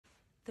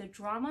the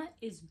drama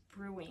is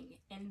brewing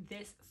in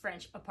this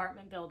French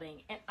apartment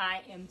building, and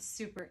I am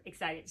super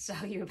excited to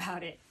tell you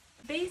about it.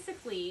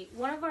 Basically,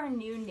 one of our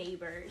new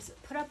neighbors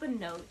put up a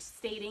note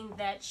stating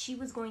that she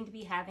was going to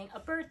be having a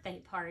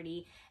birthday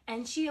party,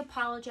 and she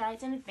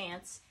apologized in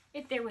advance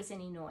if there was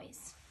any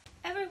noise.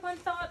 Everyone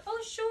thought,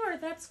 oh sure,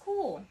 that's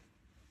cool.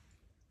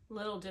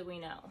 Little did we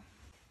know.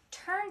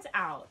 Turns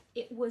out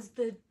it was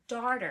the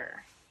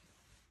daughter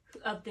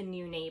of the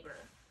new neighbor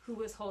who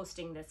was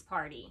hosting this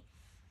party,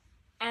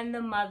 and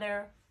the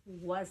mother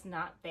was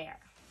not there.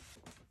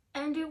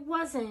 And it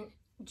wasn't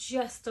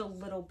just a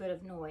little bit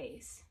of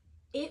noise.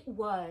 It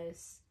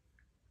was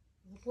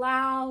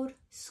loud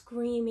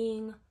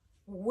screaming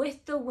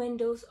with the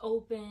windows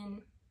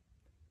open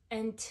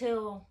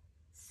until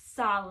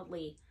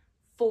solidly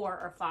 4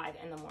 or 5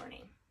 in the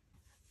morning.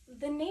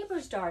 The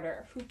neighbor's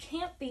daughter, who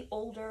can't be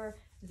older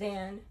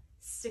than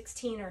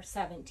 16 or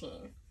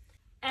 17,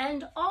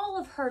 and all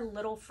of her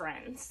little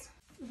friends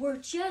were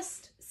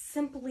just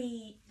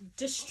simply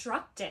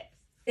destructive.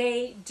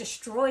 They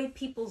destroyed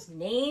people's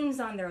names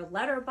on their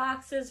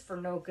letterboxes for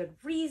no good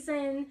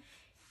reason.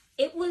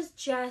 It was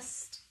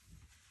just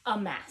a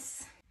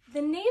mess.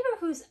 The neighbor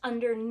who's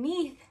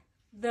underneath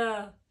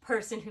the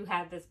person who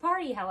had this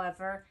party,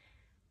 however,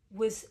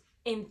 was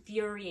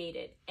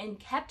infuriated and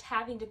kept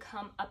having to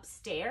come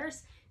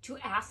upstairs to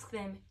ask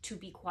them to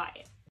be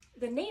quiet.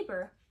 The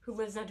neighbor who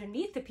lives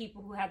underneath the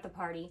people who had the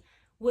party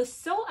was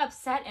so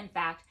upset, in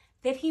fact,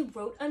 that he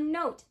wrote a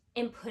note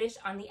and put it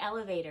on the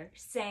elevator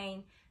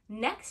saying,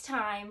 next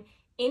time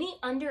any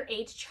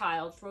underage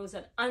child throws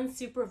an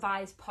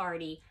unsupervised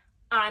party,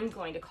 I'm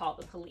going to call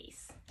the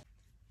police.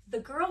 The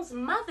girl's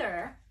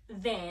mother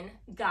then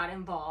got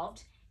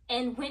involved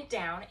and went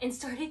down and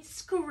started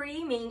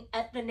screaming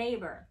at the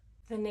neighbor.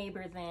 The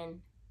neighbor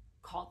then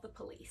called the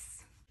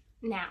police.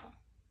 Now,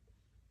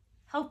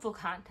 helpful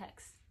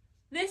context.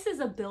 This is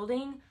a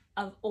building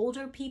of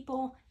older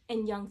people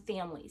and young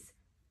families.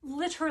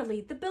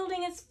 Literally, the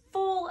building is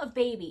full of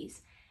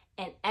babies,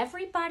 and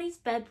everybody's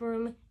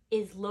bedroom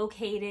is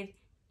located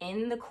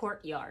in the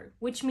courtyard,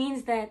 which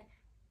means that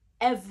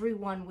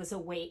everyone was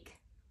awake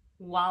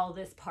while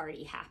this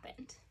party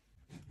happened.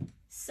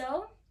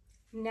 So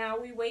now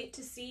we wait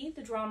to see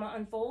the drama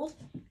unfold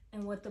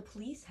and what the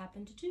police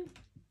happen to do.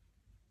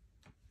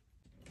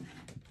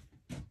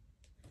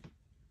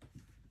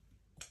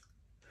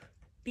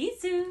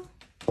 Bisous!